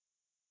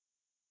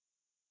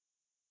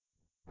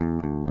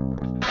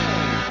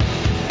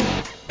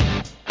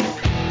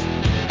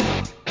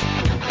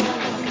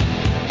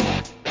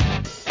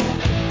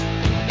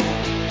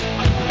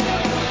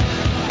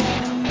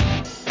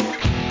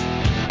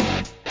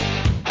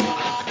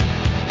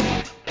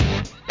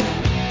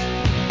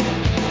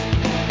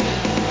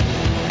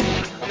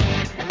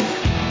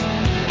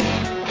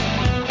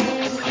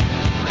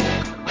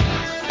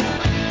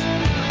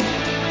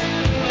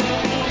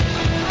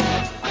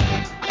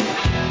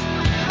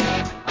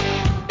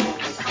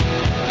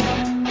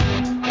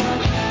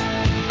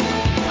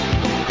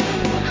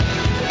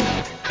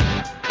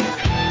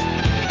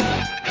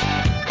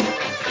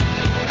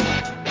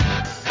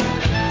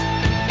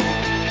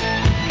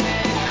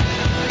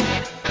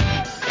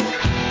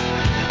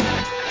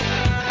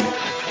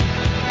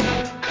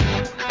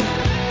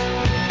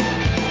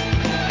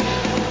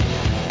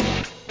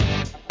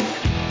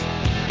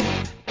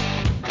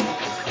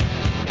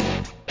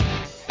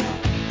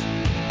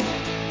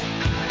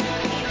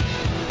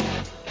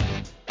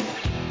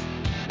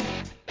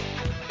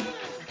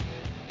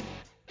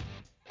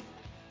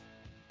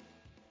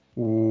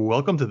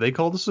Welcome to They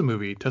Call This a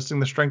Movie, testing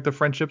the strength of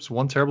friendships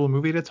one terrible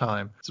movie at a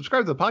time.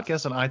 Subscribe to the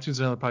podcast on iTunes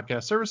and other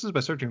podcast services by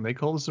searching They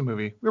Call This a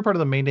Movie. We're part of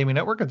the Main Naming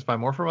Network, and to find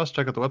more from us,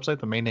 check out the website,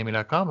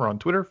 themainnaming.com, or on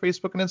Twitter,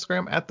 Facebook, and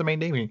Instagram at The Main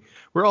Naming.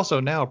 We're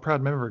also now a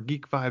proud member of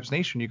Geek Vibes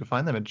Nation. You can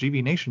find them at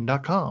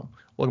gbnation.com.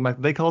 Welcome back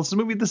to They Call This a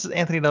Movie. This is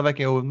Anthony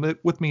Delvecchio.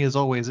 With me, as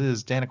always,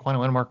 is Dan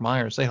Aquino and Mark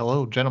Myers. Say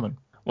hello, gentlemen.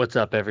 What's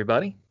up,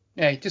 everybody?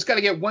 Hey, just got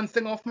to get one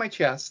thing off my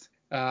chest.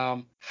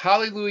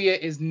 Hallelujah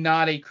is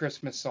not a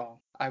Christmas song.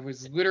 I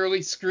was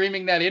literally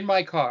screaming that in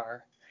my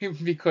car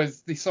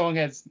because the song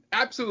has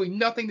absolutely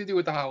nothing to do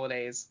with the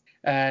holidays.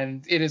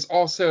 And it is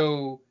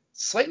also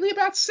slightly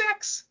about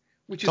sex,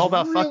 which is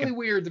really fucking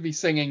weird to be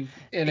singing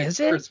in a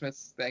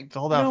Christmas thing. It's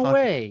all about no fucking.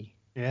 way.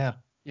 Yeah.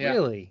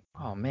 Really?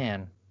 Oh,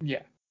 man.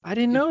 Yeah. I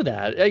didn't know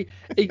that.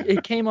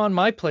 It came on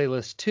my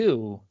playlist,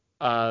 too,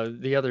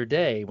 the other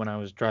day when I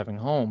was driving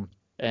home.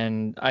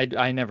 And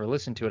I never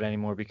listened to it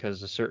anymore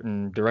because a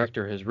certain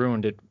director has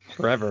ruined it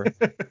forever.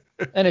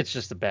 And it's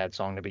just a bad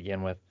song to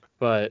begin with.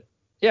 But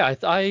yeah,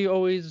 I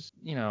always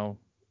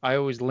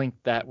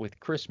linked that with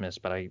Christmas,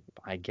 but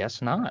I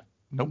guess not.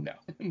 Nope. No.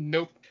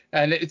 Nope.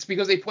 And it's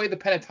because they play the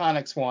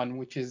Pentatonics one,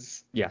 which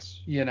is, yes,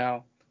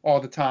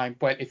 all the time.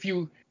 But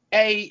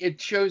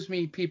it shows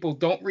me people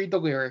don't read the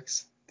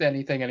lyrics to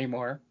anything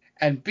anymore.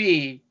 And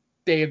B,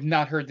 they have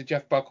not heard the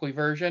Jeff Buckley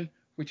version,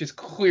 which is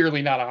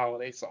clearly not a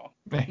holiday song.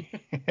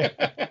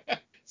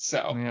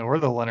 So yeah, or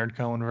the Leonard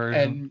Cohen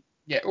version.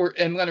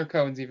 And Leonard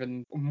Cohen's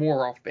even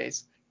more off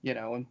base,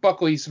 and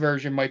Buckley's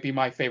version might be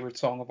my favorite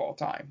song of all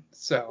time.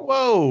 So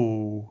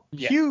Whoa,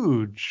 yeah.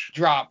 Huge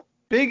Drop.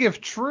 Big if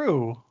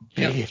true.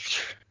 Yeah.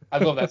 I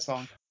love that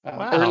song.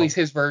 Wow. Or at least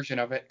his version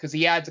of it, because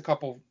he adds a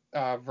couple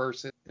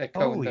verses that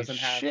Cohen Holy doesn't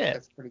have. Shit.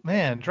 That's pretty cool.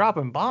 Man,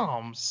 dropping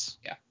bombs.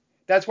 Yeah.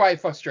 That's why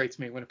it frustrates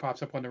me when it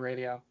pops up on the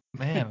radio.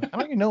 Man, I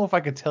don't even know if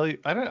I could tell you.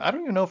 I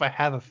don't even know if I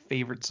have a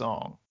favorite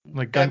song.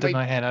 Like gun to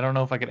my head, I don't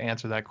know if I could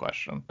answer that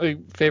question.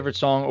 Favorite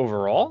song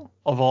overall?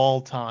 Of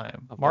all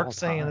time. Of Mark's all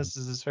saying time. this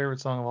is his favorite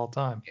song of all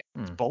time.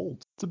 Yeah. It's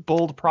bold. It's a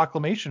bold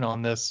proclamation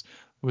on this,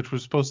 which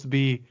was supposed to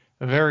be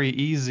a very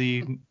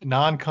easy,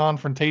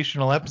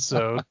 non-confrontational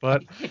episode,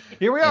 but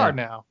here we are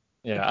now.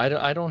 Yeah,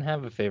 I don't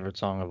have a favorite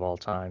song of all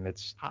time.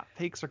 It's hot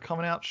takes are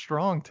coming out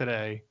strong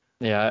today.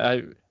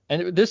 Yeah,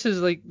 and this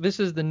is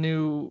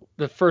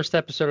the first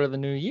episode of the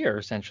new year,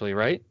 essentially,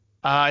 right?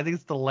 I think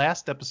it's the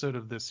last episode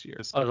of this year.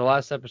 Oh, the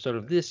last episode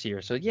of this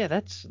year. So yeah,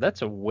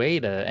 that's a way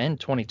to end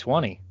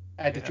 2020.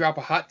 I had to drop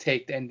a hot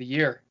take to end the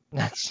year.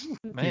 That's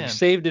Man. You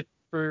saved it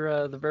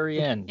for the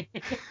very end.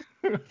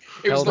 It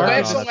was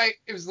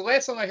the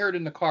last song I heard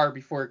in the car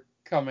before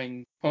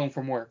coming home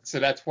from work, so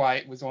that's why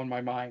it was on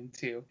my mind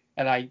too.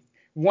 And I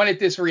wanted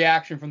this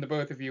reaction from the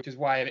both of you, which is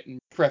why I didn't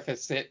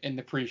preface it in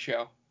the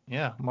pre-show.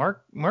 Yeah,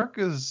 Mark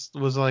was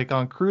like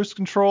on cruise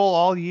control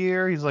all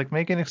year. He's like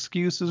making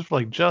excuses for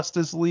like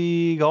Justice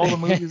League, all the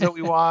movies that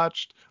we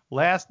watched.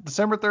 Last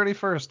December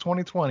 31st,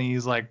 2020,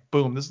 he's like,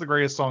 boom, this is the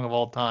greatest song of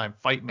all time.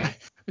 Fight me.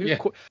 Yeah.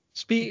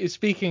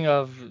 Speaking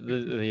of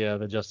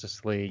the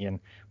Justice League, and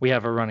we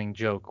have a running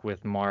joke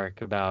with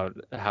Mark about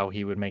how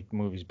he would make the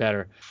movies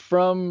better.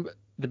 From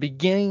the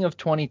beginning of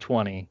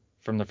 2020,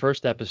 from the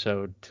first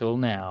episode till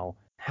now,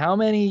 how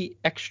many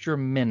extra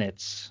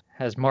minutes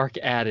has Mark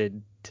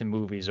added to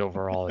movies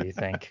overall, you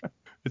think?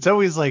 It's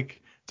always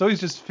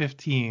just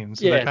 15.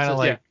 So they're kind of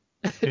like,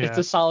 it's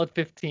a solid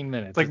 15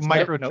 minutes. It's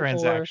like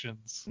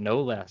microtransactions.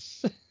 No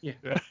less. Yeah.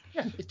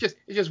 It's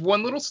just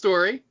one little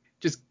story.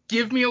 Just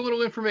give me a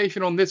little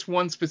information on this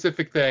one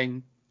specific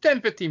thing.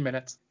 10, 15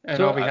 minutes,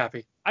 and I'll be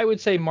happy. I would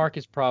say Mark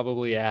has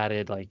probably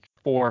added like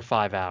 4 or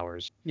 5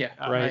 hours. Yeah.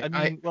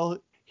 Right. Well,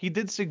 he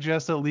did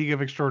suggest that League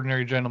of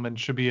Extraordinary Gentlemen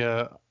should be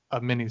a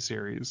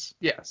miniseries.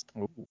 Yes.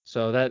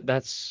 So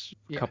that's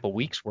a couple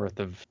weeks worth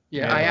of.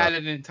 Yeah, I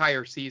added an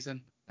entire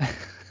season.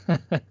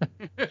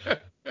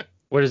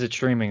 What is it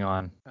streaming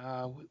on?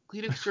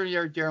 League of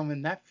Extraordinary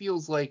Gentlemen. That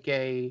feels like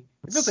an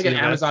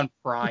Amazon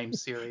Prime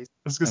series.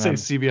 I was gonna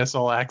say CBS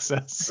All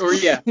Access. Or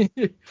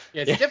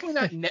it's definitely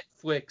not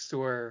Netflix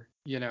or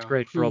It's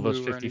great for all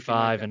those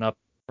 55 and up,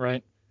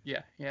 right?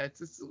 Yeah,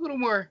 it's a little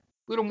more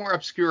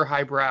obscure,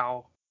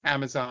 highbrow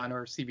Amazon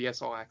or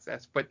CBS All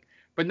Access, but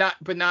not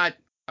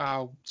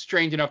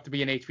strange enough to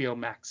be an HBO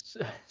Max.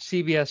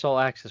 CBS All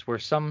Access, where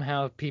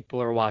somehow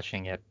people are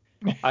watching it.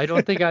 I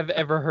don't think I've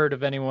ever heard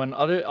of anyone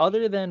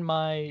other than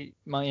my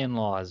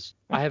in-laws.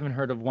 I haven't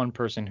heard of one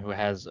person who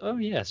has,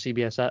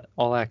 CBS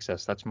All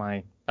Access. That's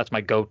my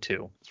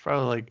go-to. It's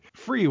probably like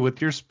free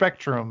with your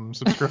Spectrum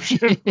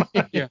subscription.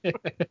 Yeah.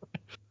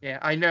 Yeah,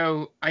 I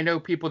know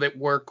people that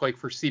work like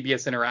for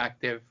CBS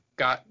Interactive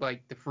got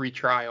like the free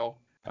trial.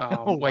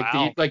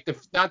 Wow.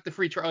 Not the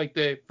free trial, like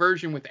the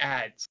version with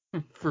ads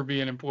for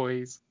being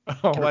employees.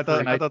 Oh, I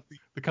thought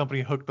the company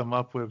hooked them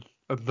up with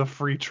the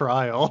free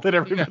trial that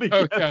everybody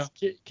gets.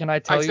 No. Can I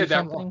tell you that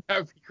something? That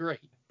would be great.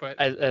 But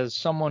as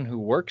someone who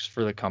works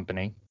for the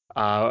company,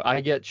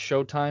 I get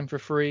Showtime for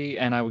free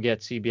and I would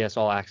get CBS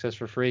All Access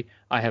for free.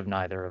 I have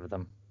neither of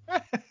them.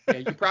 Yeah,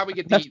 you probably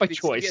get That's my the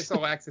choice. CBS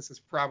All Access is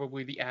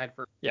probably the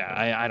advert.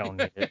 Yeah, I don't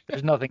need it.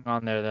 There's nothing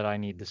on there that I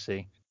need to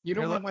see. You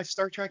don't You're want my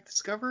Star Trek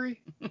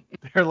Discovery?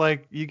 They're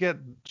like, you get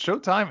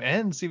Showtime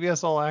and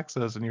CBS All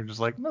Access, and you're just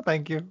like, no,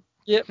 thank you.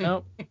 Yep,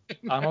 no,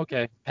 I'm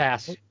okay.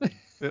 Pass.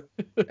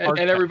 And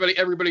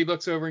everybody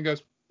looks over and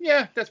goes,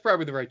 yeah, that's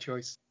probably the right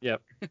choice.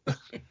 Yep.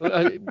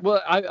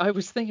 Well, I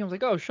was thinking, I was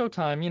like, oh,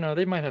 Showtime,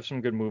 they might have some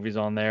good movies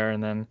on there.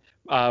 And then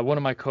one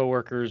of my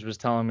coworkers was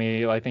telling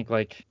me, I think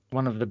like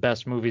one of the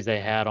best movies they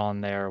had on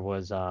there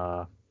was,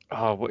 it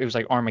was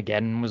like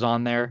Armageddon was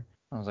on there.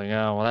 I was like,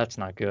 oh, well, that's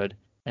not good.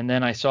 And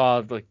then I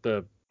saw like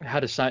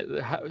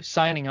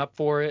signing up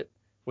for it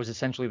was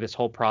essentially this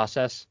whole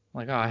process.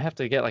 Like, oh, I have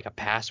to get like a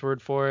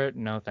password for it.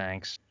 No,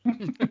 thanks.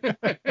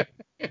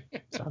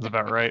 Sounds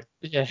about right.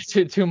 Yeah,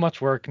 too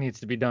much work needs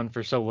to be done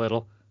for so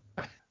little.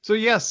 So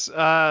yes,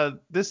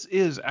 this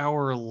is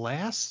our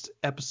last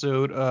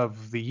episode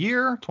of the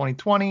year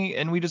 2020,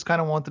 and we just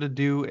kind of wanted to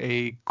do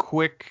a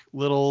quick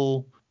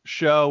little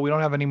show. We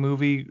don't have any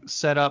movie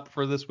set up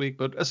for this week,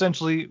 but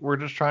essentially we're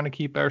just trying to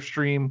keep our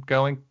stream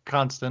going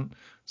constant.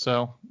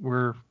 So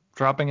we're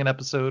dropping an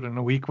episode in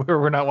a week where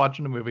we're not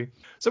watching a movie.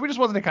 So we just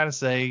wanted to kind of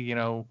say,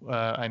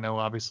 I know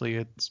obviously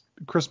it's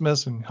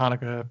Christmas and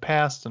Hanukkah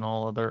passed and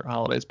all other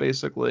holidays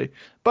basically,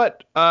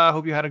 but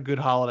hope you had a good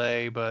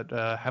holiday, but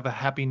have a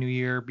happy new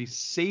year. Be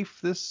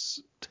safe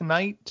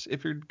tonight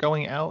if you're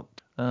going out.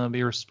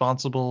 Be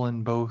responsible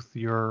in both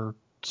your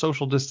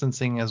social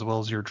distancing as well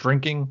as your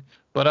drinking.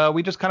 But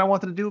we just kind of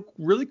wanted to do a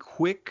really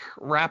quick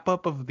wrap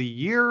up of the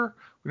year.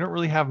 We don't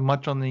really have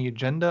much on the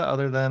agenda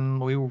other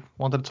than we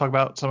wanted to talk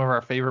about some of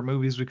our favorite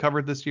movies we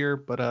covered this year.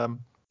 But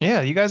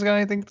yeah, you guys got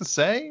anything to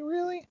say,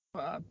 really?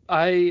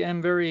 I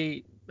am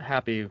very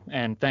happy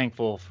and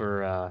thankful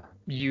for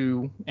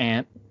you,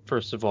 Ant,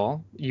 first of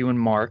all. You and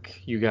Mark,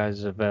 you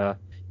guys have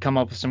come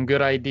up with some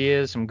good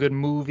ideas, some good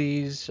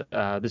movies.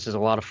 This is a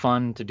lot of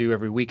fun to do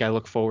every week. I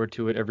look forward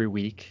to it every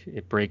week.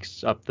 It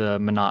breaks up the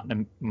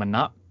monotony.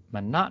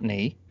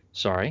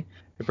 Sorry.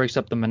 It breaks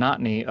up the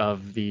monotony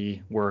of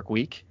the work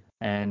week.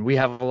 And we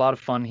have a lot of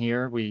fun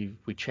here. We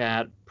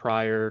chat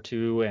prior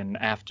to and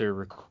after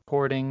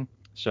recording.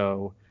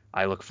 So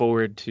I look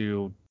forward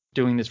to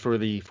doing this for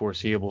the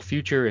foreseeable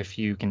future. If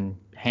you can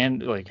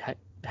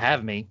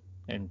have me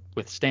and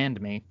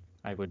withstand me,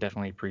 I would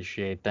definitely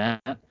appreciate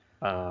that.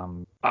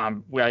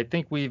 I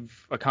think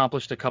we've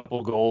accomplished a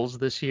couple goals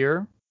this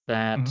year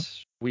that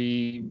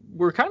we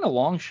were kind of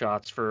long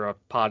shots for a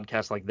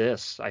podcast like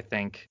this, I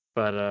think.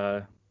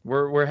 But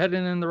we're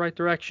heading in the right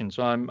direction,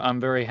 so I'm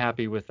very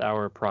happy with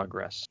our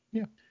progress.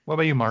 Yeah. What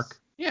about you, Mark?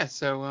 Yeah.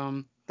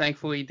 So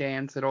thankfully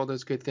Dan said all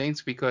those good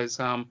things because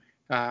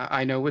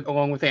I know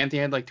along with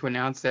Anthony, I'd like to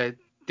announce that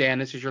Dan,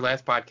 this is your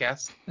last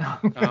podcast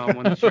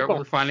on the show.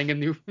 We're finding a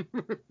new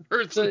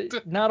person.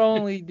 So not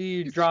only do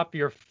you drop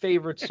your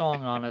favorite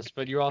song on us,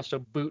 but you also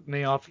boot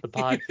me off the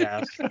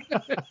podcast.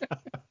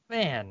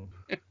 Man,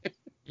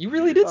 you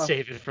really did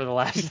save it for the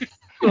last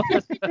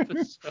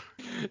episode.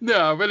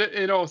 No, but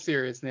in all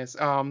seriousness,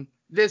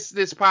 this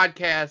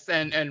podcast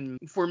and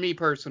for me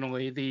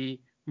personally, the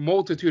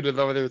multitude of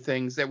other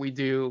things that we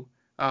do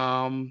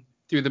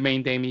through the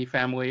Main Damie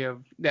family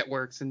of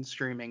networks and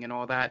streaming and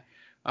all that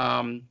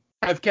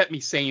have kept me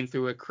sane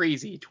through a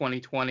crazy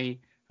 2020,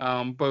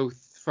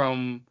 both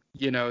from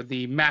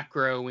the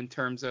macro in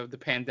terms of the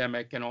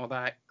pandemic and all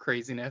that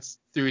craziness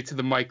through to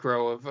the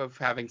micro of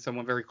having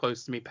someone very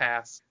close to me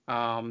pass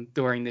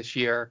during this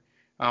year.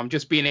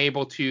 Just being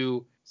able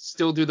to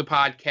still do the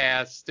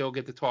podcast, still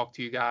get to talk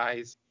to you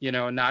guys,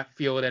 not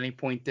feel at any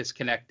point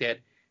disconnected.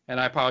 And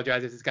I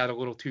apologize if it's got a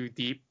little too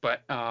deep,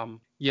 but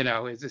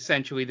it's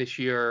essentially this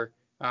year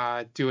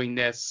doing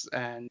this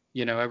and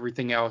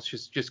everything else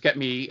just get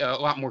me a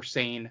lot more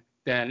sane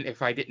than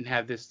if I didn't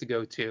have this to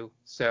go to.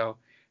 So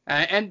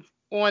and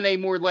on a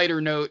more lighter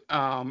note,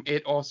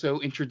 it also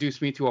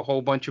introduced me to a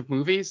whole bunch of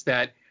movies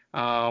that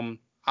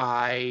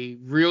I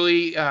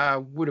really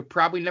would have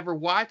probably never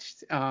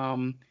watched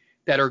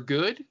that are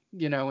good,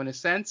 in a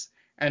sense,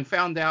 and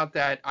found out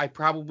that I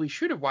probably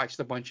should have watched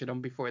a bunch of them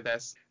before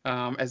this,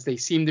 as they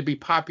seem to be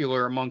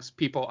popular amongst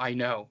people I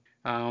know.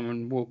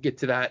 And we'll get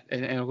to that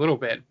in a little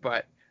bit.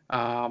 But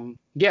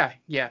this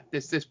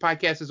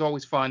podcast is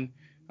always fun.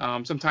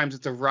 Sometimes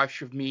it's a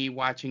rush of me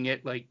watching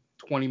it like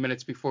 20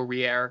 minutes before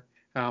we air,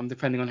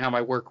 depending on how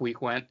my work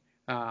week went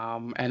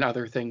and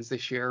other things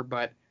this year.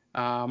 But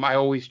I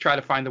always try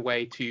to find a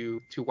way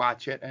to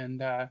watch it.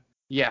 And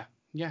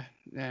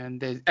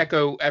and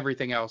echo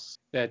everything else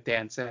that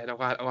Dan said. A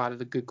lot of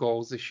the good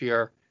goals this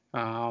year,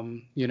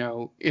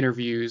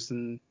 interviews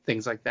and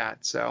things like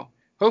that. So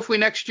hopefully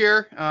next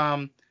year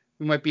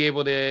we might be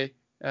able to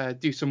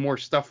do some more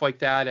stuff like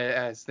that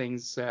as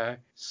things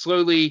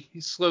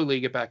slowly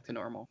get back to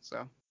normal.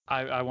 So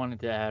I wanted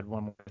to add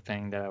one more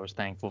thing that I was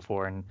thankful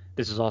for, and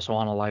this is also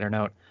on a lighter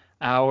note.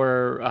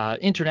 Our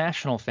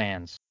international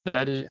fans.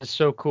 That is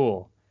so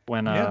cool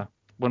when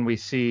we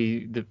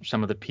see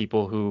some of the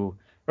people who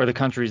or the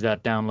countries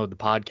that download the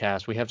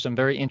podcast. We have some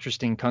very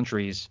interesting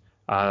countries.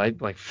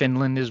 Like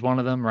Finland is one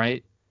of them,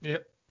 right?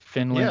 Yep.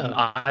 Finland,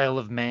 Yeah. Isle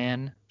of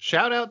Man.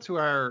 Shout out to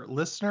our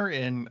listener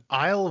in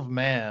Isle of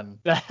Man.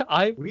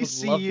 I We would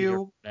see love to hear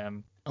you. from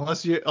them.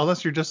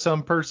 Unless you're just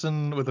some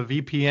person with a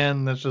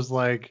VPN that's just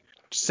like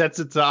sets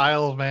it to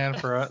Isle of Man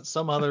for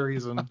some other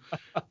reason.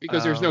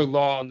 Because there's no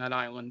law on that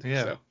island.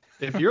 Yeah. So.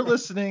 If you're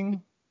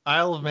listening,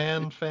 Isle of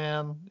Man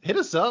fan, hit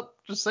us up.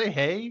 Just say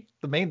hey,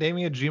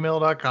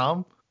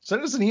 themaindaming@gmail.com.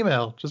 Send us an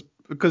email. Just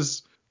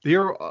because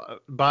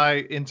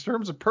in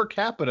terms of per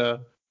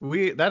capita,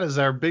 that is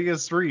our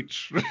biggest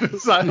reach.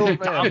 Is Isle of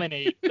Man.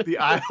 Dominate. The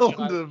island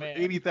Isle of Man.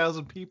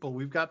 80,000 people.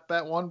 We've got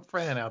that one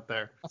fan out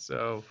there.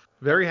 So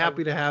very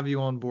happy to have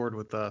you on board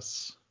with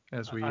us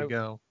as we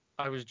go.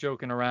 I was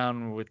joking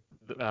around with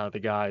the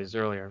guys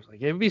earlier. I was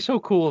like, it would be so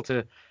cool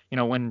to,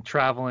 when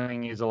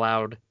traveling is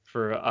allowed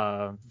for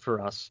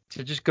us,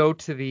 to just go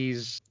to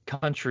these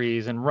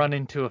countries and run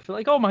into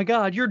like, oh my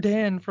God, you're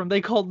Dan from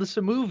They Called This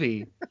a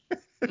Movie.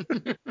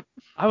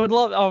 I would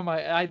love.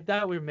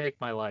 That would make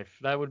my life.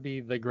 That would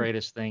be the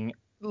greatest thing,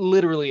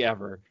 literally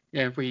ever.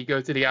 Yeah, if we go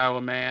to the Isle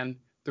of Man,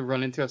 to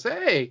run into us,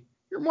 hey,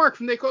 you're Mark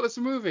from They Called Us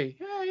a Movie.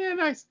 Yeah,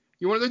 nice.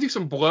 You want to go do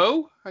some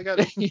blow? I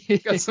got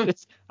some.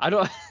 I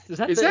don't. Is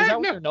that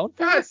what they're known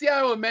for? It's the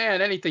Isle of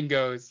Man. Anything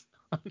goes.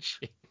 Oh,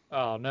 shit.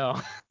 Oh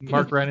no.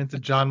 Mark ran into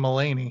John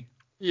Mulaney.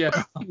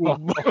 Yeah.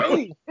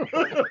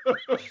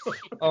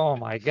 Oh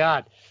my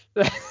God.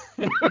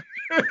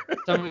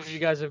 Some of you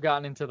guys have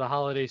gotten into the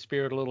holiday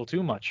spirit a little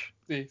too much.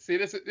 See,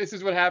 this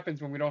is what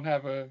happens when we don't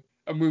have a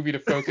movie to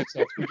focus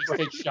on. We just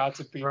take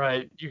shots at people.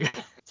 Right. You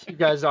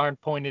guys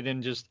aren't pointed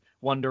in just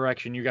one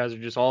direction. You guys are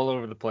just all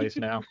over the place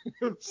now.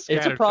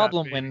 It's a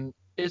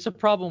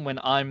problem when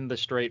I'm the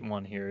straight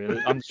one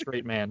here. I'm the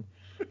straight man.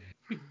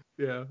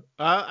 Yeah.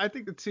 I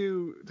think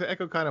to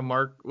echo kind of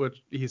Mark what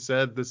he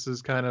said, this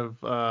is kind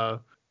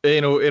of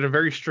in a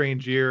very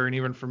strange year, and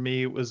even for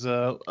me it was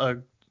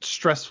a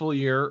stressful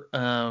year.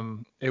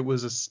 It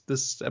was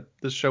this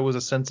show was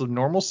a sense of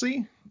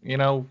normalcy.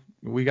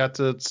 We got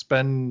to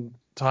spend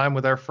time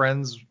with our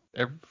friends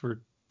for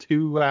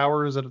 2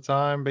 hours at a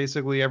time,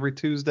 basically every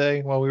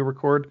Tuesday while we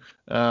record,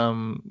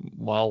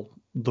 while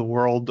the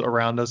world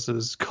around us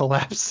is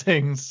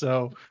collapsing.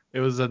 So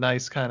it was a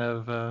nice kind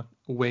of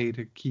way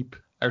to keep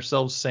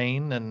ourselves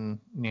sane and,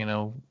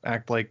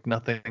 act like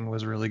nothing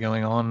was really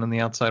going on in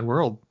the outside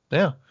world.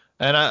 Yeah.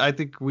 And I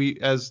think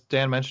as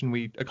Dan mentioned,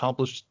 we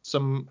accomplished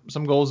some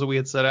goals that we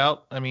had set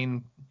out. I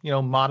mean,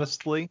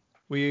 modestly,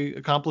 we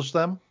accomplished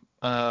them.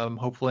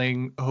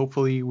 Hopefully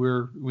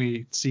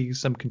we see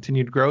some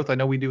continued growth. I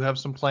know we do have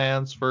some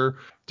plans for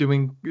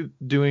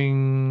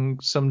doing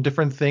some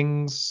different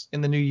things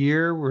in the new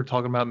year. We're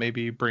talking about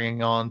maybe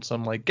bringing on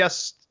some like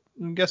guest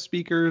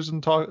speakers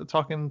and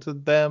talking to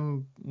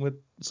them with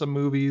some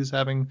movies,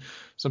 having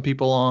some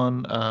people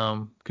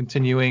on,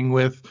 continuing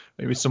with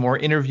maybe some more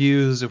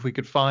interviews if we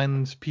could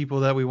find people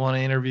that we want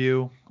to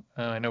interview.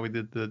 I know we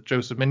did the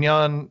Joseph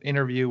Mignon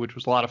interview, which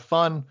was a lot of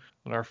fun.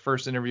 Our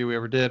first interview we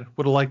ever did.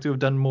 Would have liked to have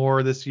done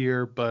more this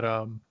year, but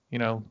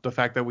the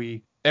fact that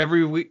we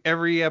every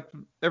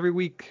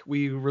week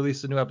we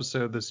released a new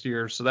episode this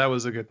year, so that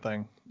was a good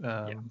thing.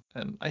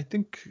 And I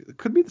think it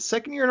could be the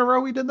second year in a row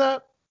we did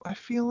that. I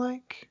feel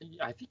like.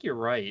 I think you're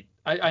right.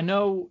 I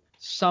know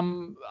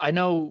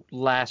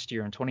last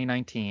year in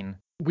 2019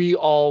 we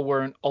all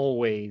weren't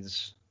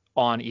always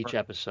on each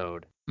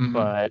episode,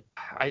 but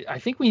I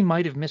think we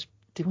might have missed.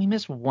 Did we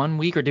miss 1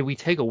 week or did we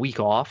take a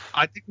week off?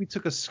 I think we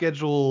took a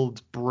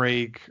scheduled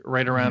break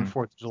right around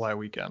 4th of July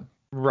weekend.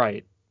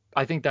 Right.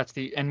 I think that's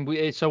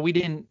we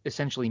didn't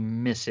essentially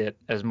miss it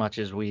as much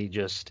as we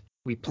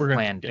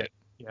planned it.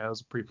 Yeah, it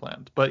was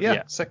pre-planned. But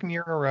yeah, second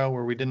year in a row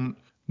where we didn't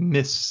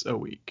miss a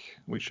week,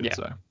 we should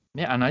say.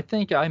 Yeah, and I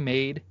think I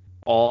made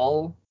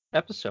all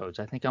episodes.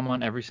 I think I'm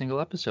on every single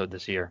episode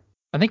this year.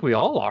 I think we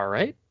all are,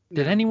 right?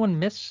 Did anyone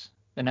miss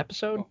an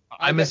episode? Well,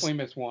 I definitely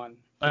missed one.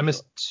 I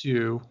missed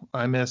two.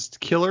 I missed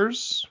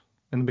Killers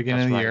in the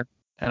beginning of the year,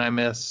 and I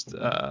missed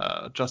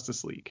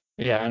Justice League.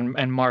 Yeah,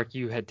 and Mark,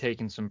 you had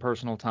taken some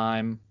personal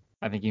time.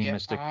 I think you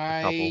missed a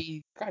couple.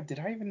 God, did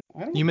I even?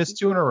 I don't You missed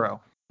 2 in a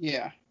row.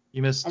 Yeah.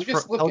 You missed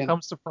Hell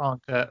Comes to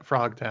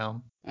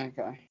Frogtown.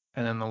 Okay.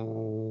 And then the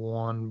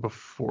one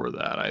before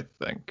that, I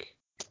think.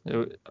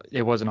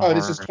 It wasn't. Oh,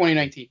 this is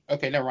 2019.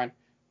 Okay, never mind.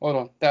 Hold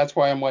on. That's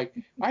why I'm like,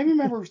 I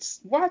remember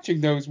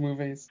watching those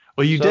movies.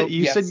 Well, you did.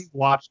 You said you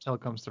watched Hell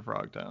Comes to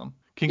Frogtown.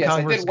 King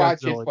Kong vs. Godzilla. I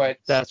did watch it, but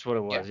that's what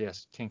it was.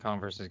 Yes, King Kong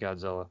vs.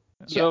 Godzilla.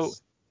 So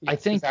yes, I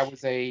think that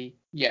was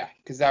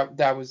because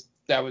that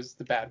was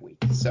the bad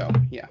week. So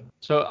yeah.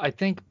 So I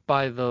think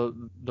by the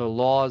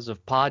laws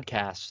of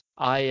podcasts,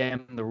 I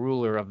am the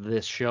ruler of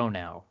this show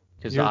now.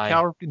 You're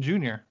Cal Ripken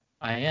Jr.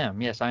 I am.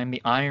 Yes, I am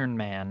the Iron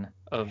Man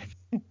of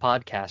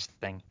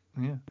podcasting.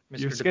 Yeah. Mr.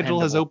 Your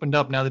schedule has opened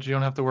up now that you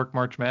don't have to work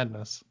March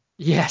Madness.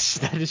 Yes,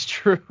 that is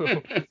true.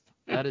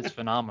 That is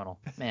phenomenal.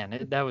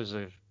 Man, that was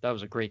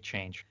a great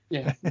change.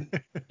 Yeah.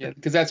 Yeah,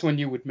 because that's when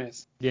you would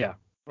miss. Yeah.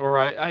 Or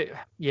I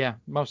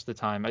most of the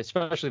time,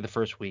 especially the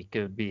first week,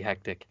 it would be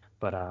hectic.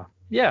 But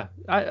yeah,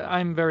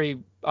 I'm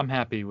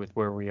happy with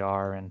where we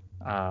are, and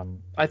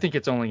I think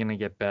it's only going to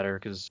get better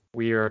because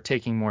we are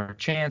taking more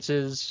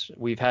chances.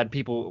 We've had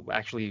people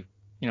actually,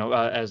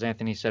 as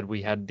Anthony said,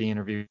 we had the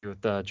interview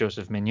with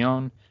Joseph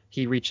Mignon.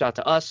 He reached out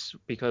to us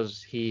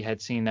because he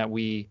had seen that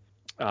we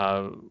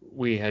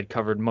had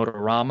covered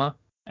Motorama,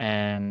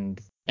 and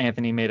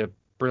Anthony made a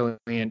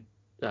brilliant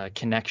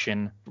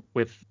connection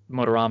with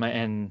Motorama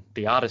and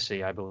the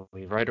Odyssey, I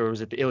believe, right? Or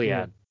was it the Iliad?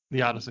 Yeah,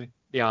 the Odyssey.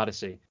 The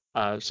Odyssey.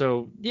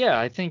 So yeah,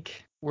 I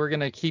think we're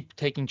gonna keep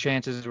taking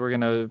chances. We're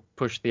gonna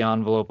push the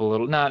envelope a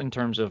little, not in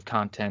terms of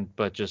content,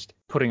 but just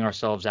putting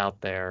ourselves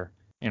out there.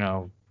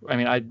 I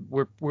mean,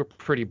 we're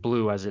pretty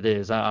blue as it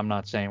is. I'm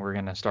not saying we're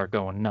gonna start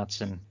going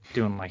nuts and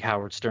doing like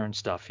Howard Stern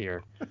stuff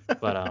here,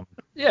 but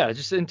yeah,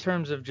 just in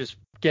terms of just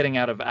getting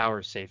out of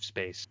our safe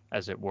space,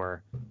 as it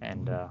were.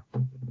 And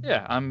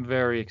yeah, I'm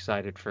very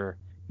excited for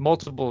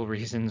multiple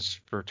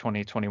reasons for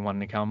 2021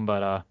 to come,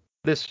 but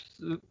this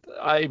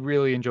I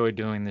really enjoy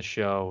doing this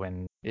show,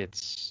 and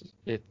it's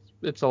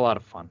a lot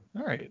of fun.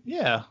 All right.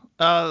 Yeah.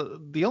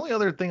 The only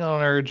other thing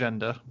on our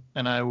agenda,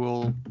 and I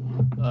will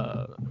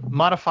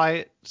modify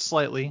it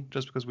slightly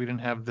just because we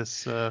didn't have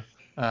this.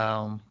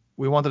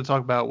 We wanted to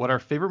talk about what our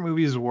favorite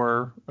movies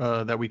were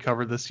that we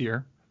covered this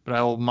year, but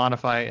I will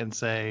modify it and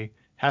say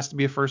has to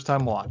be a first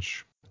time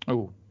watch.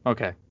 Oh,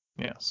 okay.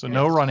 Yeah. So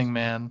no Running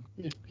Man.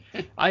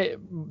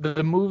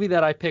 The movie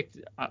that I picked,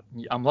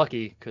 I'm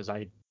lucky because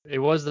it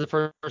was the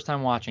first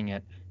time watching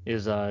it,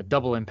 is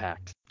Double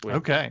Impact with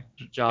Okay.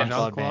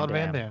 Jean-Claude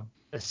Van Damme.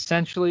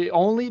 Essentially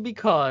only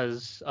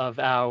because of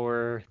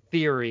our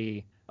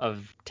theory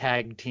of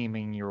tag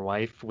teaming your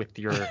wife with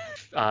your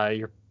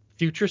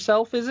future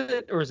self, is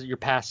it? Or is it your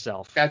past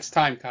self? That's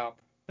Time Cop.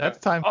 That's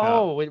Time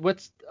Cop.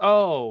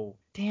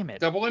 Damn it.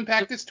 Double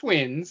Impact is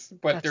twins,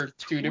 but they're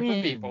two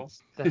different twins. people.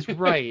 That's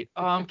right.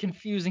 I'm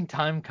confusing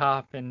Time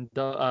Cop and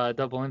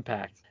Double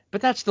Impact.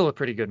 But that's still a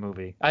pretty good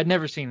movie. I'd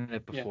never seen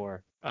it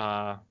before.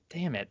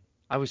 Damn it.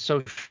 I was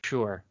so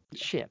sure.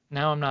 Shit.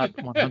 Now I'm not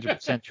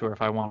 100% sure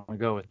if I want to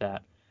go with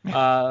that.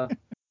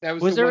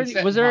 That was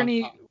there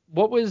any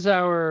what was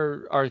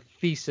our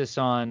thesis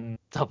on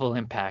Double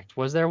Impact?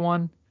 Was there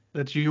one?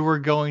 That you were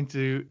going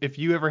to, if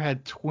you ever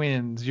had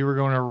twins, you were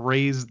going to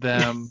raise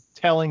them,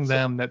 telling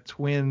them that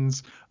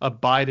twins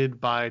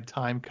abided by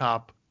Time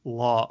Cop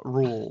law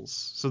rules,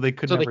 so they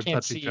could never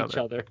touch each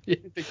other. They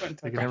couldn't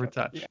touch. They could never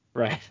touch. Yeah.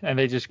 Right, and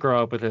they just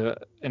grow up with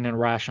an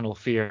irrational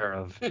fear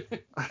of,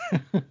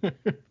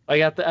 like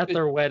at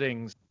their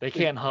weddings, they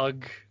can't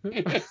hug.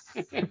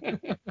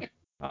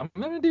 I'm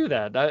gonna do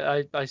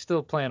that. I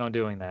still plan on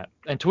doing that.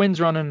 And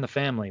twins run in the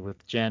family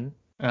with Jen.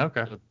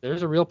 Okay. So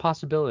there's a real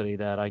possibility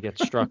that I get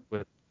struck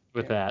with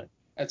that.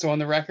 That's on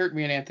the record.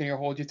 Me and Anthony will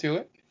hold you to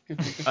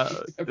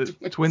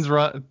it. Twins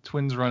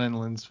run in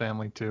Lynn's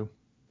family too.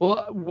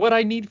 Well, what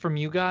I need from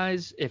you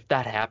guys, if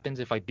that happens,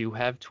 if I do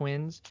have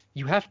twins,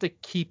 you have to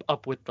keep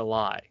up with the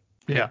lie.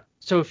 Yeah.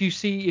 So if you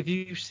see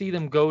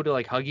them go to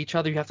like hug each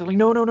other, you have to like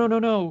no,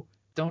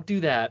 don't do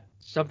that.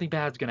 Something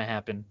bad's gonna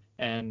happen,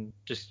 and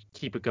just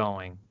keep it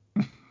going.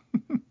 What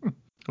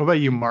about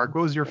you, Mark?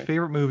 What was your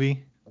favorite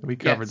movie that we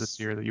covered this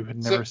year that you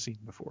had never seen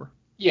before?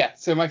 Yeah,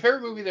 so my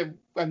favorite movie that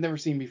I've never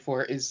seen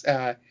before is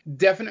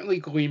definitely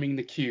Gleaming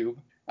the Cube.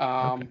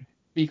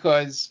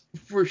 Because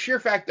for sheer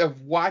fact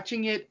of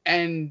watching it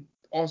and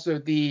also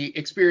the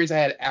experience I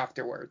had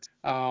afterwards.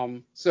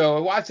 So I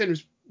watched it, it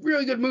was a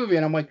really good movie,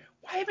 and I'm like,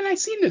 why haven't I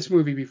seen this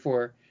movie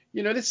before?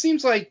 This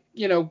seems like,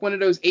 one of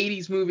those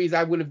 80s movies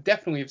I would have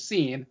definitely have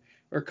seen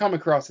or come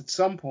across at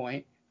some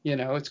point.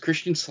 It's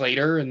Christian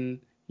Slater, and,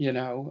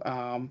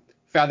 found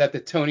out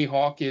that Tony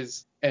Hawk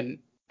is an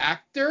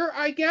actor,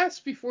 I guess,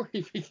 before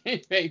he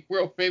became a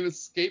world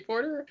famous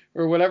skateboarder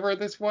or whatever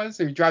this was.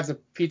 So he drives a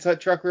Pizza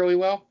Hut truck really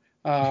well.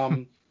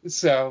 But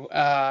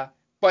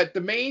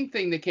the main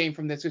thing that came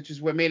from this, which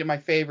is what made it my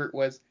favorite,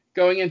 was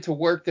going into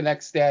work the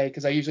next day,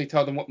 because I usually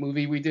tell them what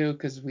movie we do,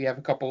 because we have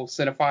a couple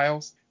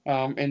cinephiles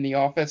in the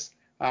office.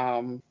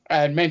 And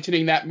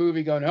mentioning that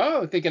movie,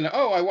 thinking,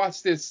 I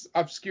watched this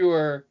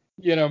obscure,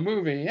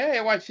 movie. Hey,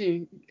 I watched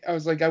a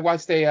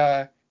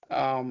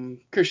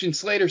Christian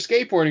Slater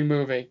skateboarding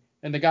movie.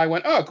 And the guy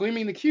went,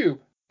 Gleaming the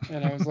Cube.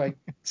 And I was like,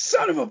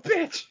 son of a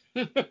bitch.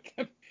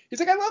 He's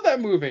like, I love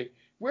that movie.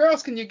 Where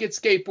else can you get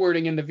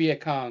skateboarding in the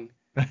Viet Cong?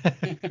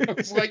 I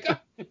was like,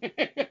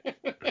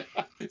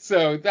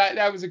 So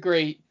that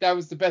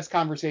was the best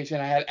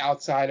conversation I had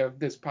outside of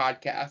this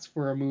podcast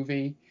for a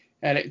movie,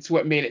 and it's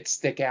what made it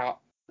stick out.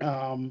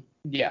 And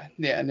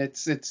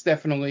it's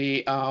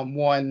definitely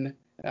one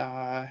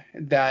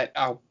that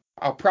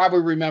I'll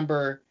probably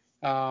remember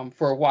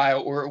for a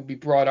while, or it will be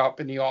brought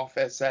up in the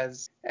office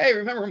as, hey,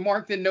 remember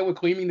Mark didn't know what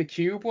Gleaming the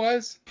Cube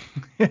was?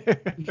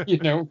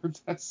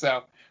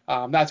 So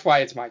that's why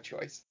it's my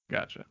choice.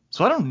 Gotcha.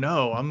 So I don't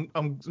know. I'm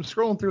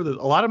scrolling through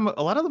a lot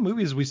of the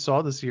movies we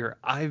saw this year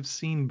I've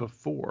seen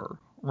before.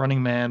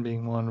 Running Man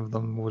being one of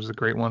them was a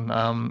great one.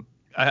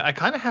 I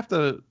kind of have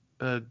to.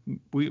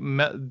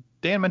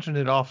 Dan mentioned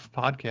it off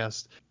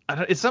podcast.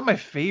 It's not my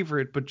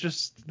favorite, but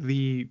just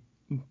the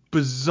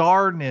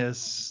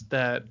bizarreness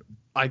that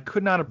I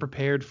could not have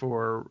prepared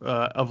for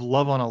of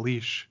Love on a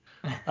Leash.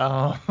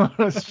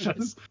 It's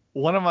just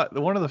one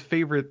of the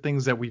favorite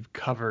things that we've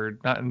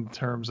covered, not in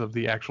terms of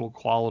the actual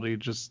quality,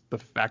 just the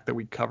fact that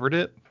we covered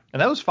it.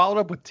 And that was followed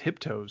up with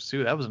Tiptoes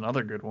too. That was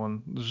another good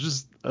one. It was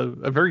just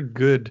a very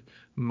good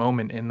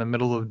moment in the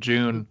middle of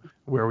June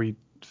where we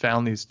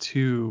found these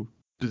two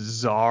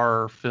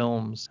bizarre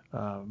films.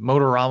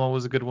 Motorama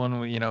was a good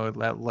one. It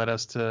led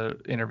us to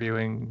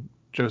interviewing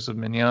Joseph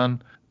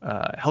Mignon.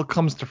 Hell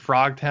Comes to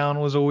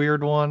Frogtown was a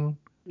weird one.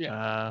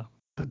 Yeah.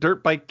 The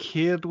Dirt Bike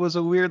Kid was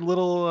a weird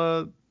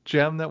little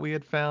gem that we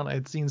had found. I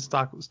had seen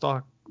Stalked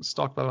by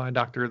My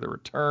Doctor, The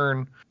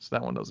Return, so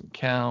that one doesn't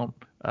count.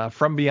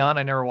 From Beyond,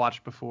 I never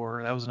watched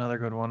before. That was another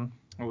good one.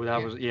 Oh,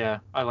 that was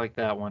I like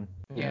that one.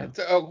 Yeah.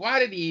 So a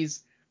lot of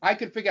these, I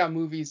could pick out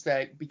movies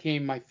that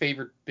became my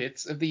favorite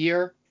bits of the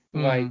year.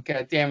 Like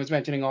Dan was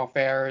mentioning off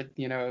air,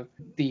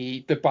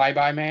 the Bye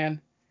Bye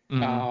Man.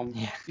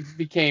 It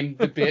became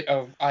the bit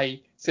of,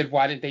 I said,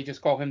 why didn't they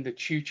just call him the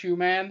Choo Choo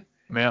Man?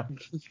 Yeah.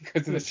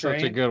 Because of the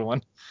train. Such a good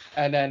one.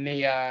 And then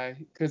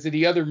because of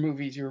the other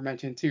movies you were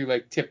mentioning too,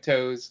 like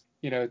Tiptoes,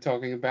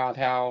 talking about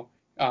how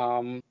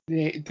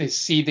the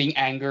seething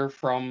anger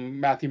from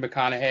Matthew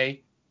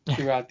McConaughey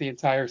throughout the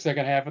entire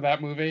second half of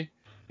that movie.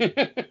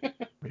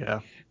 Yeah.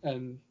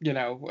 And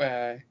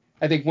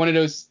I think one of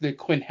those, the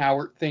Clint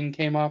Howard thing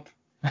came up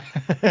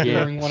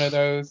during one of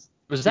those.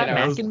 Was that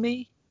Mac and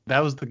Me? That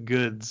was The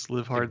Goods.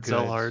 Live Hard,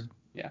 Sell Hard.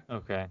 Yeah.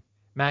 Okay.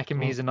 Mac and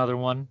Me's another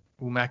one.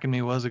 Ooh, Mac and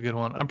Me was a good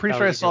one. I'm pretty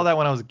sure I saw that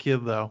when I was a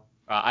kid though.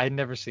 I had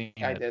never seen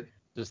it. I did.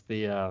 Just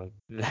the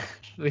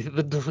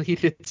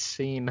deleted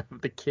scene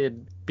of the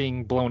kid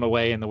being blown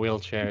away in the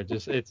wheelchair.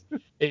 Just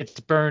it's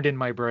burned in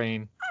my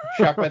brain.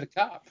 Shot by the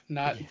cop.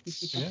 Not.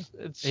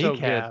 It's so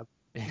A-Cab.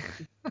 good.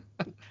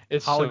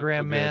 It's Hologram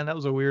so Man. That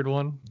was a weird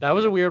one. That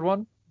was a weird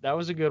one. That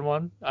was a good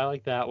one. I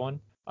like that one.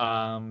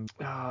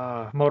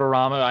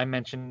 Motorama. I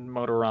mentioned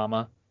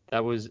Motorama.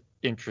 That was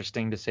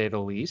interesting to say the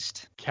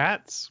least.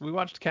 Cats. We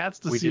watched Cats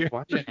this year. We did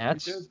watch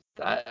Cats.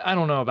 I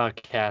don't know about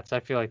Cats. I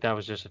feel like that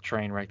was just a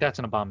train wreck. That's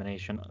an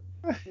abomination.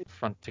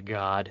 Front to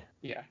God.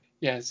 Yeah.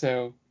 Yeah.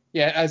 So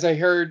as I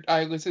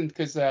listened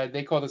because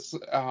they called us.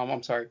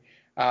 I'm sorry.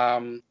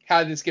 How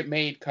Did This Get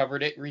Made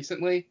covered it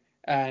recently,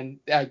 and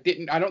I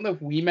don't know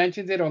if we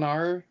mentioned it on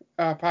our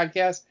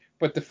podcast,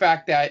 but the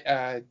fact that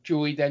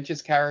Judi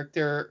Dench's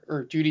character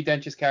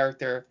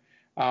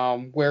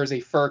wears a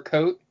fur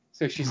coat.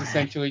 So she's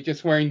essentially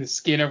just wearing the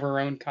skin of her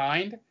own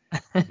kind.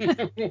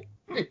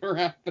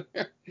 Around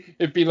there.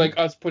 It'd be like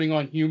us putting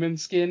on human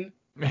skin.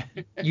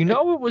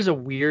 It was a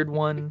weird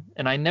one,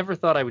 and I never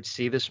thought I would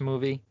see this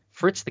movie.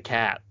 Fritz the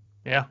Cat.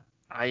 Yeah.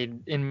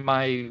 In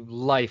my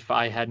life,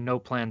 I had no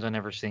plans on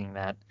ever seeing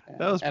that.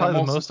 That was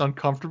probably the most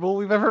uncomfortable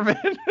we've ever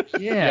been.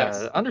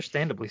 Yes.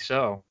 Understandably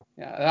so.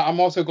 Yeah, I'm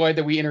also glad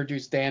that we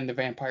introduced Dan to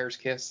Vampire's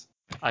Kiss.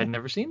 I'd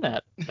never seen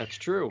that. That's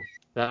true.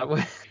 That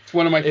was. It's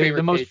one of my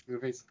favorite Cage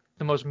movies.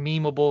 The most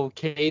memeable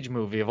Cage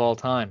movie of all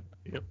time.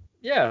 Yep.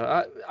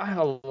 Yeah,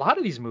 a lot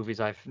of these movies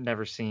I've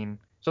never seen.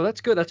 So that's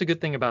good. That's a good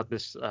thing about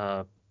this.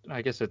 I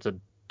guess it's a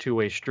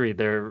two-way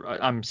street.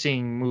 I'm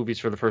seeing movies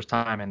for the first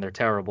time and they're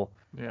terrible.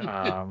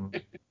 Yeah.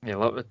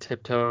 Love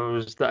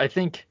Tiptoes. I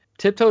think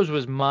Tiptoes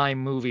was my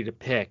movie to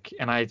pick,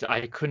 and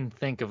I couldn't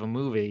think of a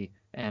movie.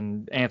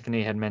 And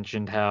Anthony had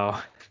mentioned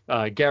how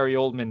Gary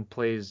Oldman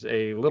plays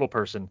a little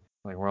person.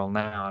 Like, well,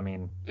 now, I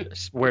mean,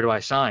 where do I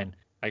sign?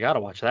 I gotta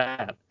watch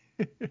that.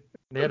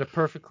 They had a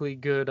perfectly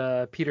good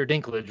Peter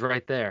Dinklage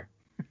right there.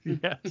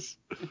 Yes.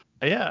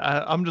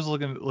 Yeah, I'm just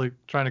looking,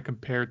 trying to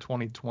compare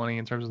 2020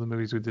 in terms of the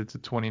movies we did to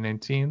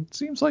 2019. It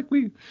seems like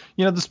we,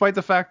 despite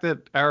the fact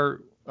that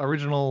our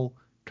original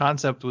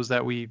concept was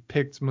that we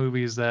picked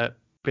movies that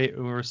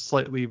were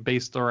slightly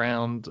based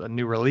around a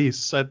new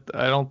release, I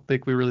don't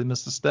think we really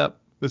missed a step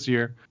this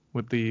year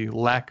with the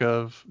lack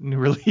of new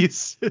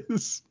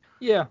releases.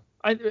 Yeah,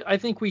 I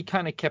think we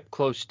kind of kept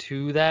close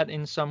to that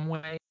in some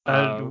way.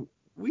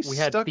 We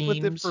had stuck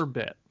with it for a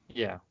bit.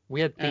 Yeah,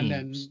 we had themes. And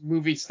then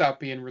movies stopped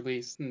being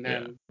released, and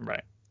then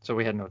right. So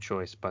we had no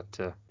choice but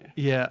to.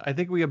 Yeah, I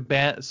think we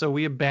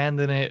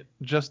abandoned it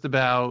just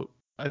about.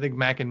 I think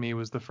Mac and Me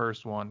was the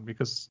first one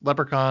because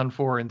Leprechaun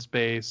 4 in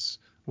Space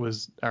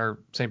was our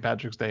St.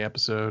 Patrick's Day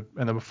episode,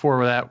 and then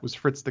before that was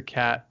Fritz the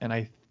Cat, and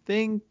I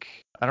don't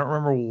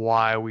remember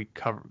why we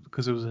covered,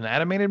 because it was an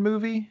animated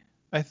movie.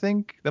 I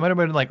think that might have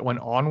been like when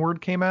Onward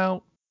came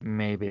out.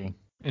 Maybe.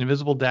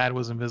 Invisible Dad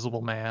was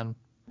Invisible Man.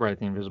 Right,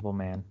 the Invisible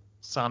Man.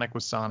 Sonic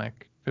was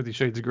Sonic. 50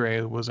 Shades of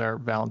Grey was our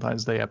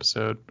Valentine's Day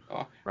episode.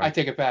 Oh, right. I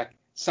take it back.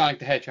 Sonic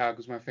the Hedgehog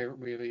was my favorite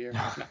movie of the year.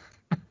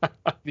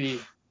 No.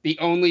 The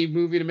only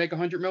movie to make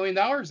 $100 million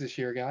this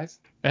year, guys.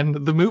 And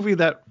the movie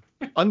that,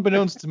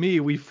 unbeknownst to me,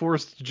 we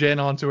forced Jen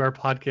onto our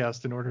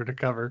podcast in order to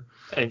cover.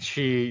 And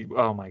she,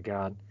 oh my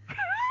God.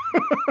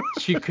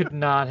 She could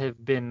not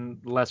have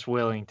been less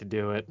willing to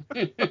do it.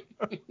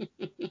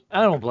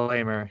 I don't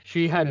blame her.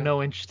 She had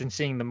no interest in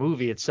seeing the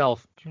movie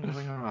itself. She was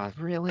like, oh,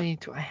 really?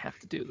 Do I have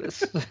to do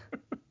this?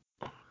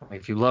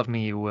 If you love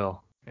me, you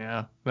will.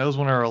 Yeah, that was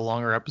one of our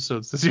longer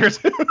episodes this year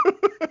too.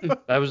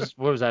 That was,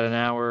 what was that, an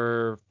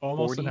hour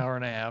Almost 40? an hour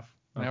and a half,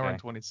 an hour Okay. and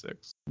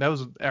 26. That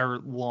was our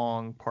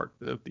long part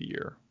of the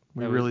year.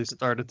 We That was- really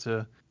started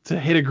to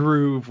hit a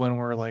groove when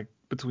we're like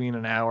between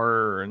an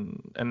hour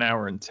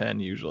and 10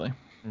 usually.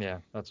 Yeah,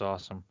 that's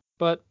awesome.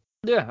 But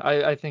yeah,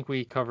 I think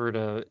we covered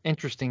a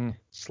interesting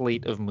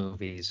slate of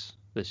movies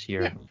this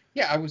year.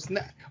 Yeah, I was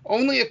not,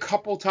 only a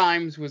couple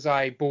times was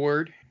I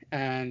bored,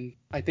 and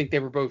I think they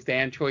were both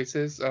Dan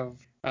choices of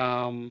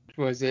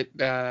was it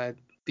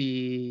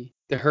the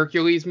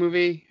Hercules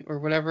movie or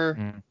whatever,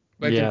 Mm.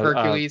 Legend of Yeah,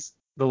 Hercules,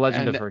 The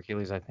Legend and of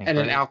Hercules, I think, and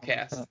right? an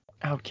Outcast.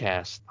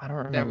 Outcast. I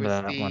don't That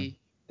remember was one.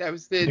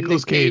 the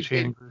Nicolas Nick Cage, Cage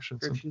Hayden and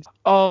Christensen.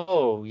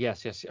 Oh,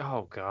 yes, yes.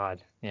 Oh,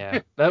 God. Yeah.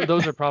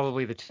 Those are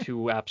probably the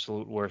two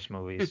absolute worst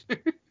movies.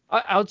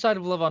 Outside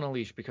of Love on a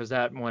Leash, because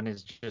that one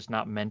is just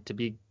not meant to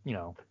be,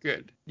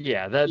 Good.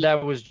 Yeah,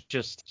 that was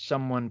just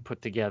someone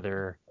put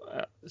together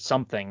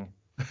something,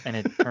 and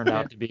it turned Yeah.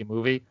 out to be a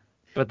movie.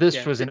 But this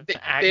Yeah, was they didn't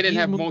these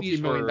have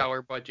movies multi-million were,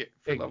 dollar budget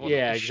for Love on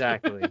yeah, the Leash.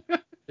 exactly.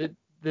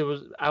 There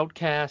was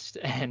Outcast,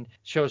 and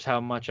shows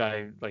how much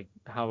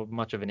how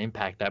much of an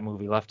impact that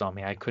movie left on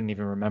me. I couldn't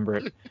even remember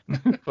it.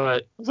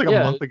 But It was like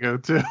yeah, a month ago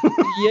too.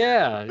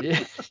 yeah,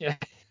 yeah.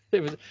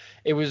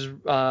 It was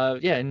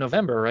in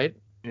November, right?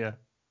 Yeah.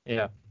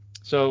 Yeah.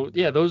 So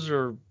yeah, those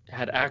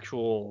had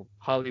actual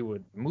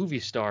Hollywood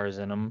movie stars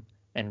in them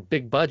and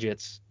big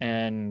budgets,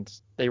 and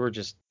they were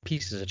just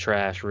pieces of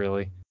trash,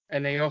 really.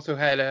 And they also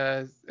had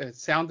a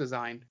sound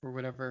design or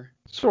whatever.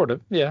 Sort of,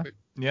 yeah.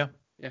 Yeah.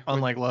 Yeah.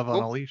 Unlike Love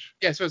on a Leash.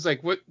 Yeah, so it's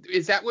like, what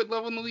is that? What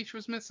Love on the Leash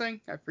was missing?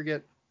 I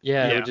forget.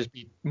 Yeah, it Yeah. would just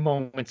be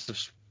moments of,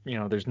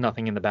 there's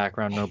nothing in the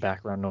background, no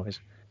background noise.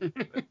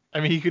 I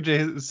mean, you could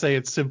just say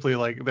it's simply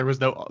like there was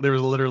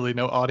literally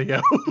no audio.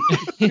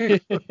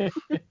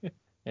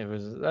 That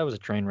was a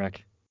train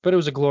wreck, but it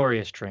was a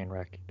glorious train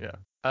wreck.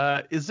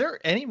 Yeah. Is there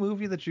any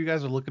movie that you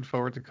guys are looking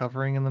forward to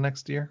covering in the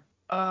next year?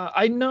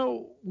 I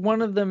know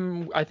one of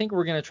them. I think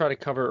we're gonna try to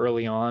cover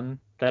early on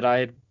that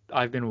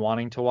I've been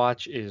wanting to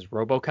watch is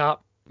RoboCop.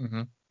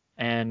 Mm-hmm.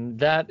 And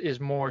that is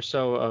more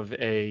so of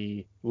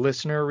a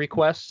listener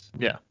request.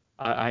 Yeah.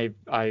 I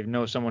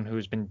know someone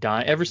who's been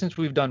dying ever since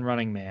we've done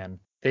Running Man.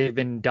 They've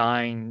been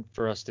dying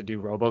for us to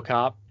do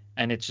RoboCop,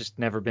 and it's just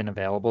never been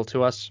available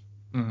to us.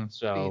 Mm-hmm.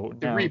 So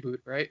the now, reboot,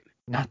 right?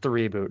 not the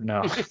reboot,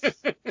 no.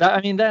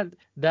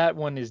 That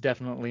one is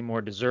definitely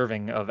more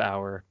deserving of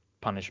our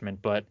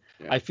punishment, but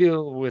Yeah. I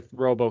feel with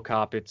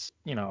RoboCop, it's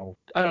I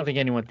don't think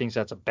anyone thinks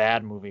that's a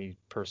bad movie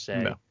per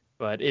se. No.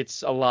 But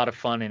it's a lot of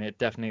fun, and it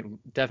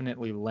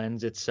definitely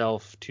lends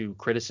itself to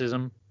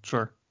criticism.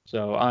 Sure.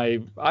 So I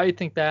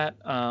think that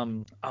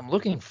I'm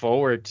looking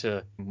forward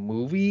to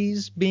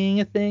movies being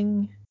a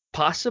thing,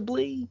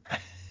 possibly.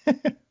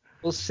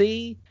 We'll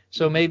see.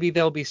 So maybe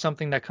there'll be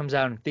something that comes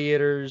out in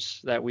theaters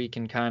that we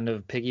can kind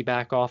of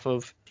piggyback off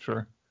of.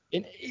 Sure.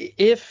 And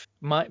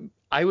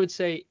I would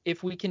say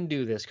if we can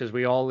do this, because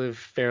we all live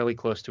fairly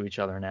close to each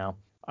other now,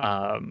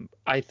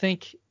 I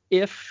think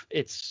if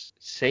it's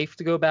safe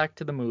to go back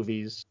to the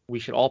movies, we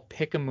should all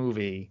pick a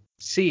movie,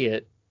 see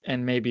it,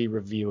 and maybe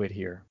review it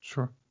here.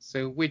 Sure.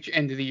 So which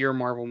end of the year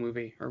Marvel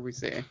movie are we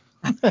saying?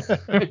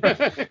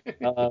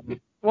 Well,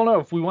 no,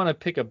 if we want to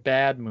pick a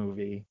bad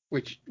movie.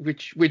 Which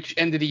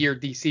end of the year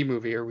DC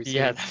movie are we saying?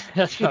 Yeah,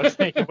 that's what I was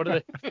thinking. What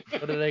do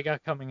they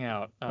got coming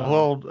out? We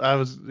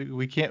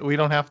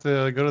don't have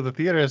to go to the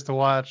theaters to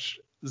watch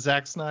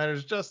Zack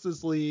Snyder's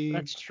Justice League.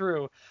 That's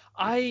true.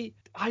 I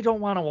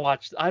don't want to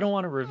watch. I don't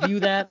want to review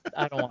that.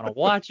 I don't want to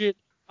watch it.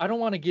 I don't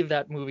want to give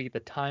that movie the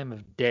time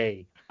of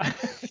day.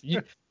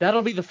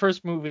 That'll be the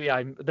first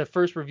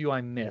review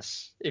I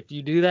miss. If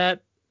you do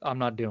that, I'm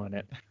not doing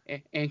it.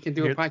 And can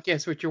do a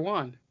podcast with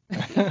Juwan.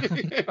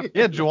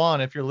 Yeah,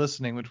 Juwan, if you're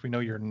listening, which we know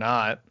you're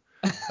not.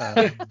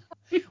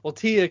 Well,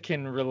 Tia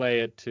can relay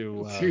it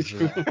to.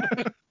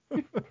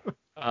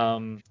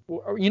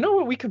 You know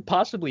what we could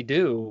possibly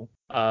do?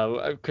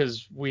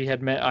 Because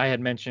I had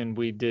mentioned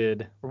we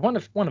did, or one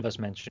of us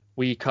mentioned,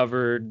 we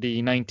covered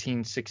the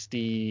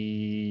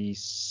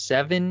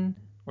 1967,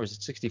 or is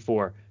it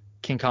 64,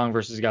 King Kong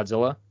versus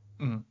Godzilla.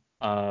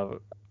 Mm-hmm.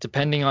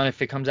 Depending on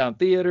if it comes out in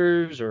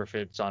theaters or if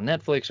it's on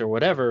Netflix or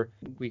whatever,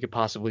 we could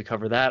possibly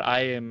cover that. I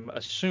am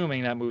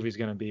assuming that movie's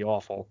going to be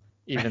awful,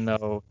 even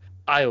though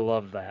I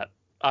love that.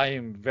 I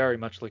am very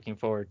much looking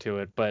forward to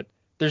it, but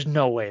there's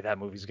no way that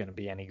movie's going to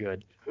be any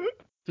good.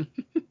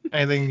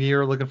 Anything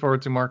you're looking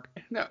forward to, Mark?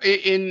 No,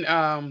 in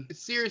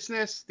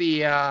seriousness,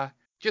 I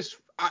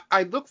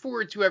look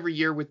forward to every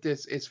year with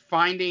this is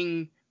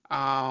finding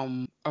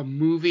a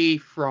movie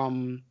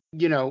from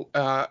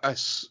a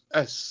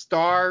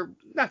star,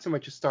 not so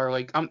much a star,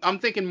 like I'm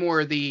thinking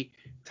more of the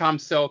Tom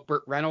Selleck,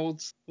 Burt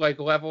Reynolds like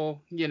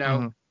level,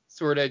 Mm-hmm.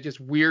 sort of just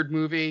weird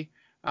movie,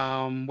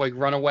 like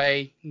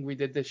Runaway we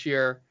did this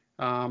year,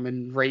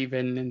 and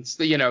Raven and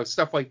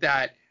stuff like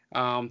that,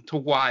 to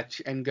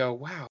watch and go,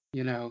 wow,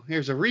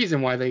 there's a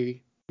reason why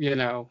they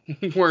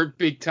weren't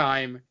big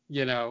time,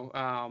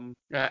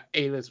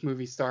 A-list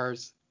movie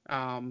stars.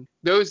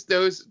 Those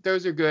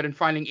are good, and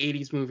finding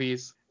 80s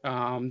movies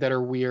that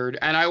are weird.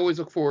 And I always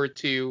look forward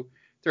to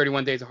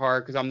 31 Days of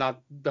Horror because I'm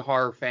not the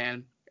horror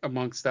fan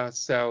amongst us.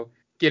 So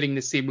getting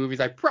to see movies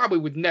I probably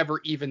would never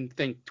even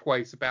think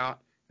twice about,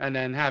 and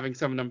then having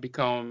some of them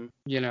become,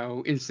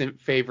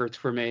 instant favorites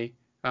for me.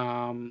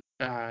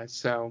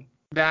 So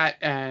that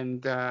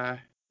and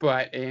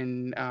but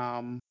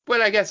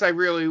I guess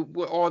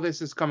all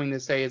this is coming to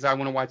say is I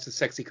want to watch the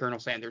sexy Colonel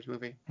Sanders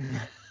movie.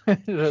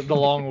 The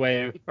long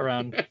way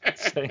around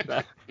saying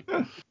that.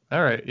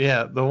 All right,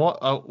 yeah. The one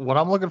what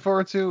I'm looking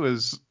forward to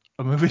is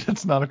a movie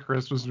that's not a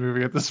Christmas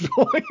movie at this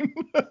point.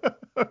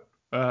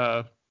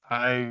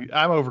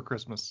 I'm over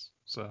Christmas,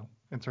 so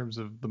in terms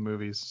of the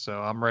movies,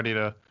 so I'm ready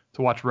to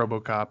watch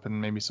RoboCop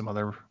and maybe some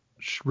other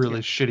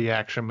really shitty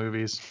action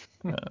movies.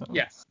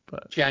 Yes,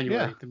 but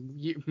January,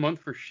 the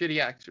month for shitty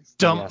action.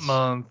 Dump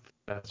month.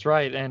 That's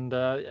right, and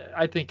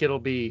I think it'll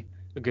be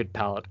a good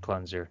palate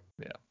cleanser.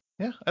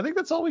 Yeah. I think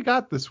that's all we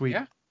got this week,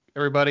 Yeah.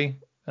 everybody.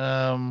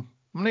 I'm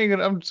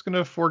just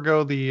gonna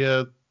forego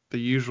the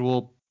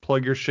usual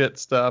plug your shit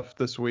stuff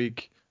this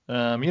week.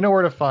 You know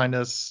where to find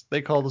us.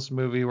 They Call This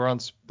Movie. We're on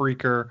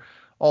Spreaker.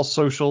 All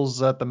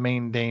socials at the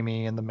Main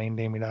Damie and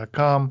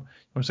themaindamie.com. You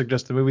want to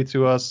suggest a movie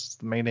to us?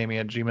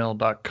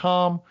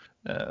 themaindamie@gmail.com.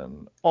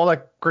 And all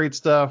that great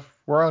stuff.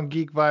 We're on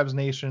Geek Vibes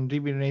Nation,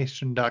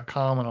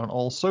 dvnation.com, and on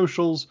all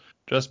socials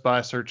just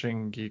by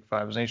searching Geek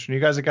Vibes Nation. You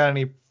guys have got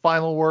any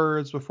final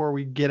words before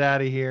we get out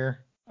of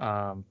here?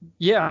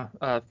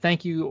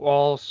 Thank you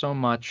all so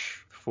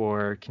much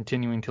for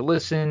continuing to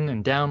listen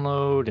and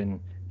download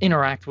and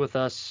interact with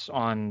us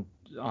on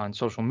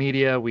social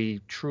media.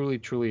 We truly,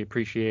 truly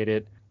appreciate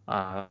it.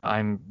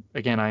 I'm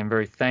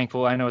very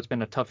thankful. I know it's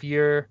been a tough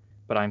year,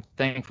 but I'm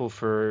thankful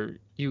for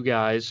you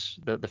guys,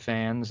 the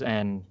fans,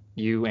 and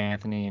you,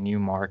 Anthony, and you,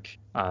 Mark.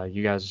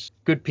 You guys,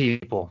 good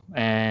people,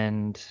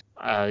 and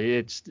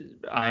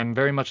I'm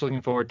very much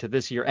looking forward to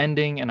this year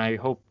ending, and I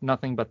hope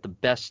nothing but the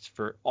best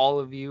for all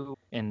of you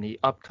in the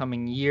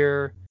upcoming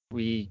year.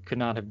 We could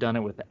not have done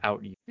it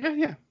without you.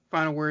 Yeah.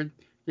 Final word.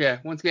 Yeah.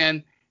 Once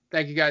again,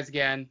 thank you guys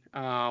again.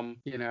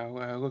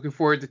 Looking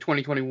forward to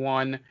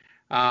 2021.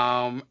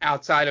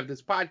 Outside of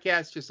this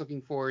podcast, just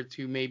looking forward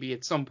to maybe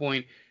at some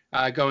point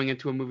going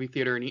into a movie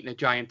theater and eating a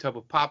giant tub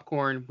of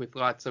popcorn with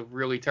lots of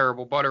really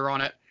terrible butter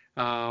on it,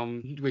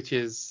 which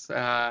is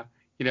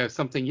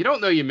something you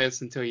don't know you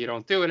miss until you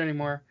don't do it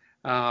anymore.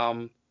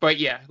 But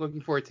yeah,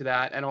 looking forward to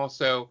that. And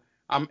also,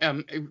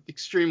 I'm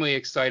extremely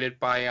excited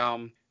by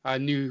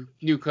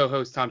new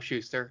co-host Tom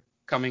Schuster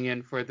coming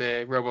in for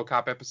the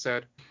RoboCop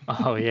episode.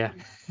 Oh yeah,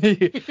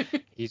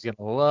 he's gonna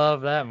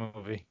love that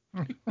movie.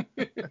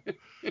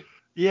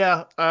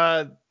 Yeah,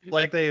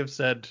 like they have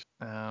said,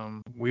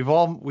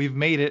 we've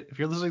made it. If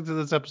you're listening to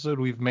this episode,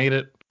 we've made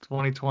it.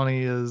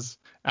 2020 is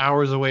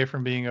hours away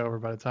from being over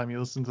by the time you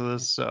listen to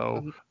this.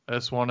 So I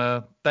just want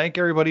to thank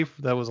everybody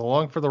that was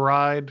along for the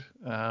ride.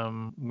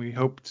 We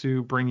hope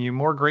to bring you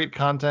more great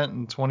content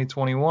in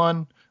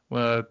 2021.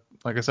 Like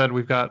I said,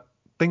 we've got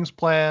things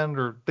planned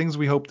or things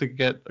we hope to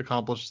get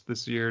accomplished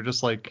this year,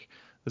 just like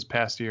this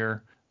past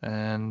year.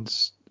 And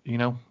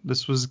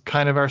this was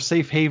kind of our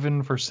safe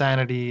haven for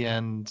sanity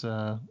and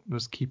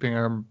was keeping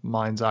our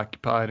minds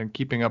occupied and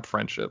keeping up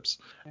friendships.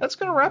 That's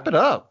going to wrap it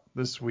up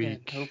this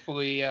week. And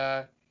hopefully,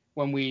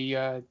 when we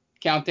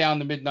count down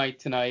to midnight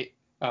tonight,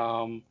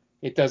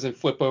 it doesn't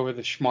flip over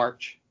the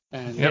schmarch,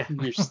 and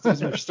we're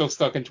still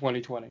stuck in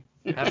 2020.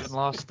 Haven't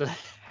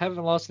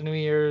lost a New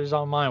Year's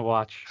on my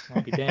watch.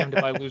 I'll be damned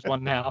if I lose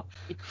one now.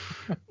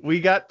 We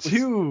got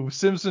 2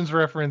 Simpsons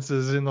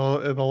references in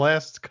the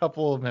last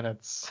couple of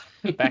minutes.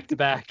 Back to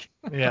back.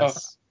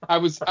 Yes. I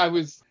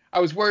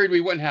was worried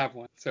we wouldn't have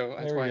one, so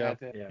that's why I had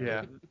to.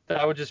 Yeah.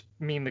 That would just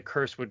mean the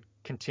curse would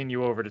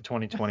continue over to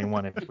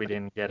 2021 if we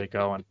didn't get it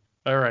going.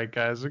 All right,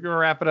 guys, we're going to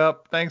wrap it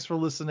up. Thanks for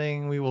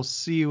listening. We will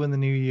see you in the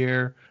new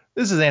year.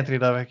 This is Anthony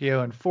Del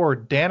Vecchio, and for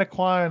Dan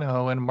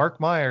Aquino and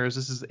Mark Myers,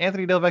 this is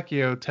Anthony Del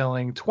Vecchio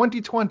telling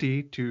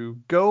 2020 to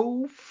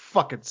go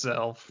fuck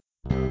itself.